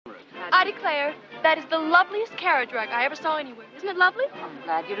I declare, that is the loveliest carriage wreck I ever saw anywhere. Isn't it lovely? I'm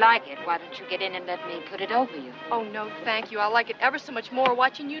glad you like it. Why don't you get in and let me put it over you? Oh, no, thank you. I like it ever so much more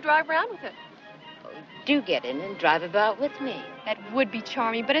watching you drive around with it. Do get in and drive about with me. That would be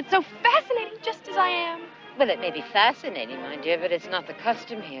charming, but it's so fascinating just as I am. Well, it may be fascinating, my dear, but it's not the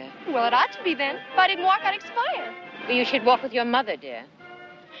custom here. Well, it ought to be then. If I didn't walk, I'd expire. Well, you should walk with your mother, dear.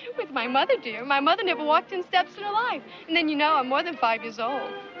 With my mother, dear. My mother never walked 10 steps in her life. And then, you know, I'm more than 5 years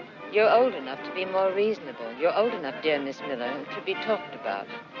old. You're old enough to be more reasonable. You're old enough, dear Miss Miller, to be talked about.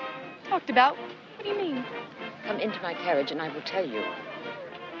 Talked about? What do you mean? Come into my carriage and I will tell you.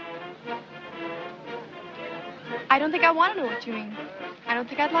 I don't think I want to know what you mean. I don't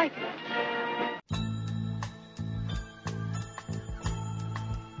think I'd like it.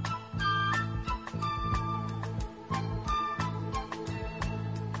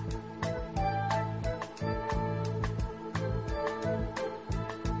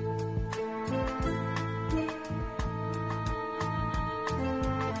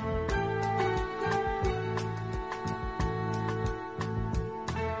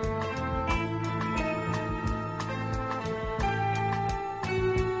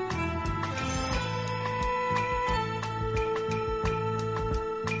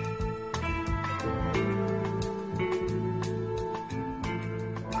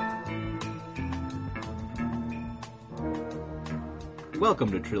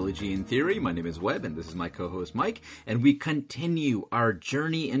 Welcome to Trilogy in Theory. My name is Webb, and this is my co-host Mike, and we continue our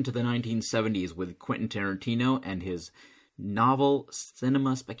journey into the 1970s with Quentin Tarantino and his novel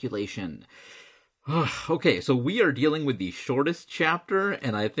Cinema Speculation. Okay, so we are dealing with the shortest chapter,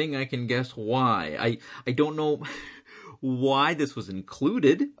 and I think I can guess why. I don't know why this was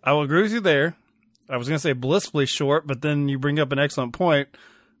included. I will agree with you there. I was going to say blissfully short, but then you bring up an excellent point.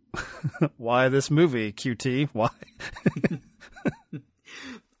 Why this movie, QT? Why?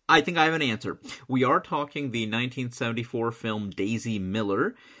 I think I have an answer. We are talking the 1974 film Daisy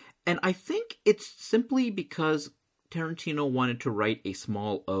Miller, and I think it's simply because Tarantino wanted to write a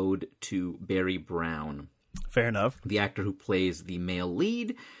small ode to Barry Brown. Fair enough. The actor who plays the male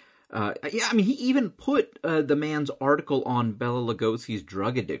lead. He even put the man's article on Bela Lugosi's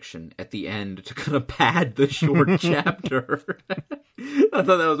drug addiction at the end to kind of pad the short chapter. I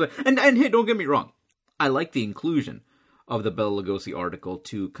thought that was... And hey, don't get me wrong. I like the inclusion of the Bela Lugosi article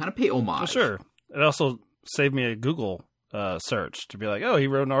to kind of pay homage. Well, sure. It also saved me a Google search to be like, oh, he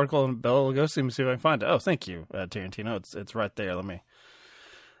wrote an article on Bela Lugosi. Let me see if I can find it. Oh, thank you, Tarantino. It's right there. Let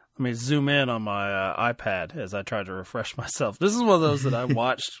me zoom in on my iPad as I try to refresh myself. This is one of those that I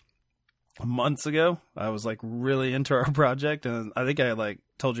watched months ago. I was like really into our project, and I think I like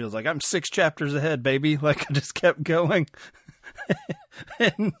told you I was like, I'm 6 chapters ahead, baby. Like I just kept going,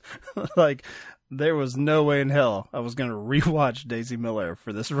 and like. There was no way in hell I was going to rewatch Daisy Miller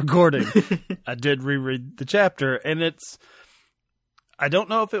for this recording. I did reread the chapter, and I don't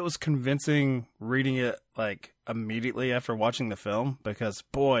know if it was convincing reading it like immediately after watching the film, because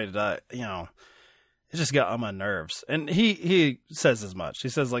boy, did I, it just got on my nerves. And he says as much. He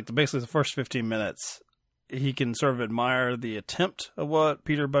says like basically the first 15 minutes, he can sort of admire the attempt of what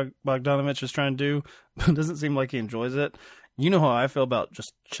Peter Bogdanovich is trying to do, but it doesn't seem like he enjoys it. You know how I feel about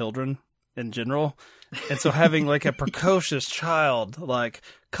just children in general, and so having like a precocious child like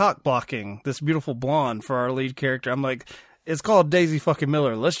cock blocking this beautiful blonde for our lead character, I'm like, it's called Daisy fucking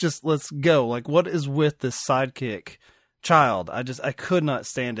Miller. Let's go. Like, what is with this sidekick child? I could not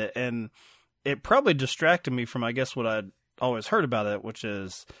stand it, and it probably distracted me from I guess what I'd always heard about it, which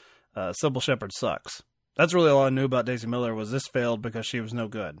is Sybil Shepherd sucks. That's really all I knew about Daisy Miller, was this failed because she was no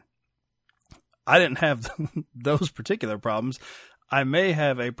good. I didn't have those particular problems. I may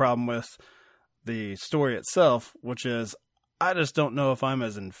have a problem with the story itself, which is I just don't know if I'm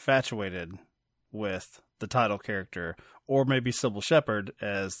as infatuated with the title character, or maybe Sybil Shepherd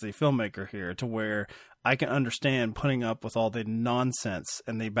as the filmmaker here, to where I can understand putting up with all the nonsense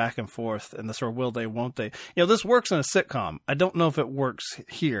and the back and forth and the sort of will they, won't they. This works in a sitcom. I don't know if it works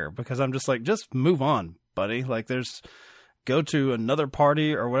here, because I'm just like, just move on, buddy. Like, go to another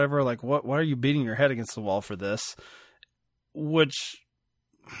party or whatever. Like, why are you beating your head against the wall for this? Which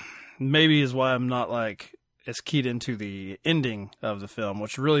maybe is why I'm not like as keyed into the ending of the film,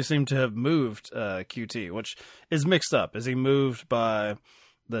 which really seemed to have moved QT, which is mixed up. Is he moved by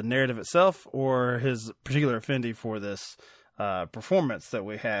the narrative itself, or his particular affinity for this performance that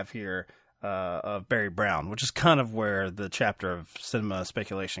we have here of Barry Brown, which is kind of where the chapter of Cinema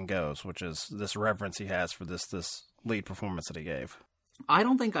Speculation goes, which is this reverence he has for this lead performance that he gave. I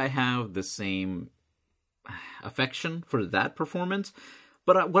don't think I have the same affection for that performance,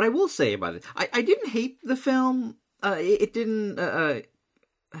 but what I will say about it, I didn't hate the film. It didn't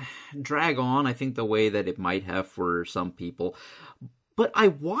drag on, I think, the way that it might have for some people. But I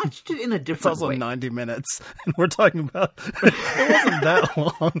watched it in a different way. It's also way. 90 minutes, and we're talking about... It wasn't that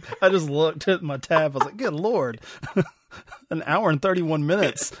long. I just looked at my tab. I was like, good Lord. An hour and 31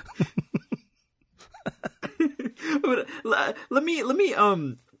 minutes. But let me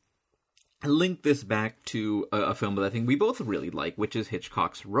link this back to a film that I think we both really like, which is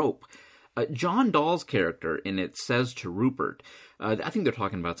Hitchcock's Rope. John Dahl's character in it says to Rupert, I think they're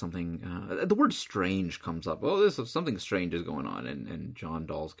talking about something, the word strange comes up. Oh, something strange is going on, and John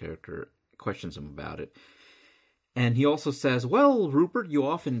Dahl's character questions him about it. And he also says, well, Rupert, you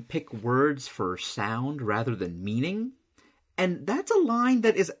often pick words for sound rather than meaning. And that's a line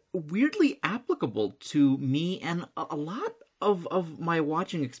that is weirdly applicable to me and a lot of my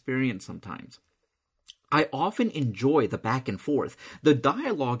watching experience sometimes. I often enjoy the back and forth. The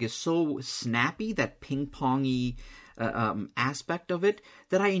dialogue is so snappy, that ping-pongy aspect of it,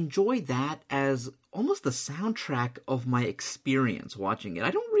 that I enjoy that as almost the soundtrack of my experience watching it.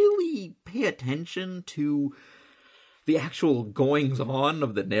 I don't really pay attention to the actual goings-on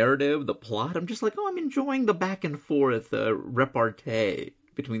of the narrative, the plot. I'm just like, I'm enjoying the back and forth repartee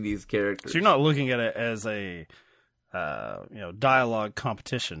between these characters. So you're not looking at it as a dialogue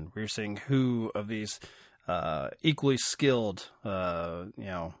competition where you're seeing who of these equally skilled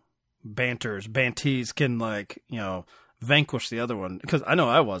bantees can vanquish the other one. Because I know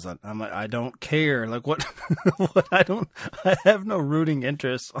I wasn't. I'm like, I don't care. Like what I have no rooting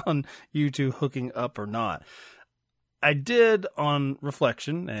interest on you two hooking up or not. I did, on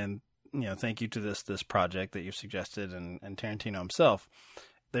reflection, and thank you to this project that you've suggested and Tarantino himself.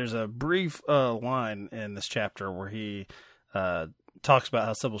 There's a brief line in this chapter where he talks about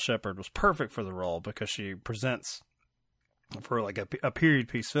how Sybil Shepherd was perfect for the role because she presents, for like a period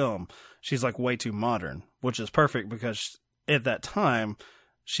piece film, she's like way too modern, which is perfect because at that time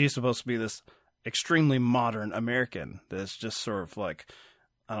she's supposed to be this extremely modern American that's just sort of like,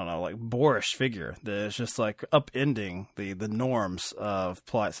 I don't know, like boorish figure that is just like upending the norms of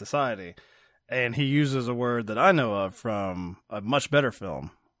polite society. And he uses a word that I know of from a much better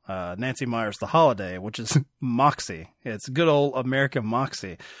film, Nancy Meyer's The Holiday, which is moxie. It's good old American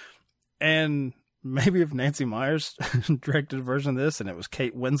moxie. And maybe if Nancy Meyers directed a version of this and it was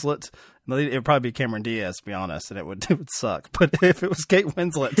Kate Winslet, it would probably be Cameron Diaz, to be honest, and it would suck. But if it was Kate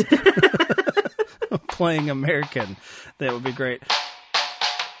Winslet playing American, that would be great.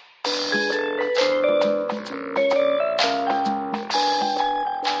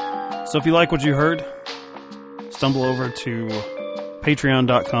 So if you like what you heard, stumble over to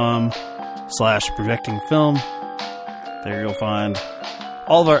patreon.com/projectingfilm. There you'll find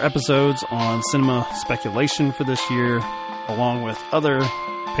all of our episodes on cinema speculation for this year, along with other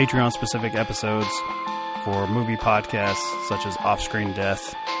Patreon-specific episodes for movie podcasts such as Off-Screen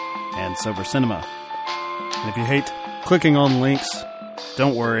Death and Sober Cinema. And if you hate clicking on links,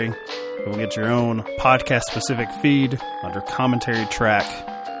 don't worry. You'll get your own podcast-specific feed under commentary track,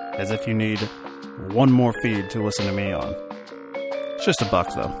 as if you need one more feed to listen to me on. It's just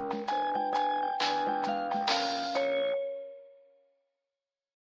 $1 though.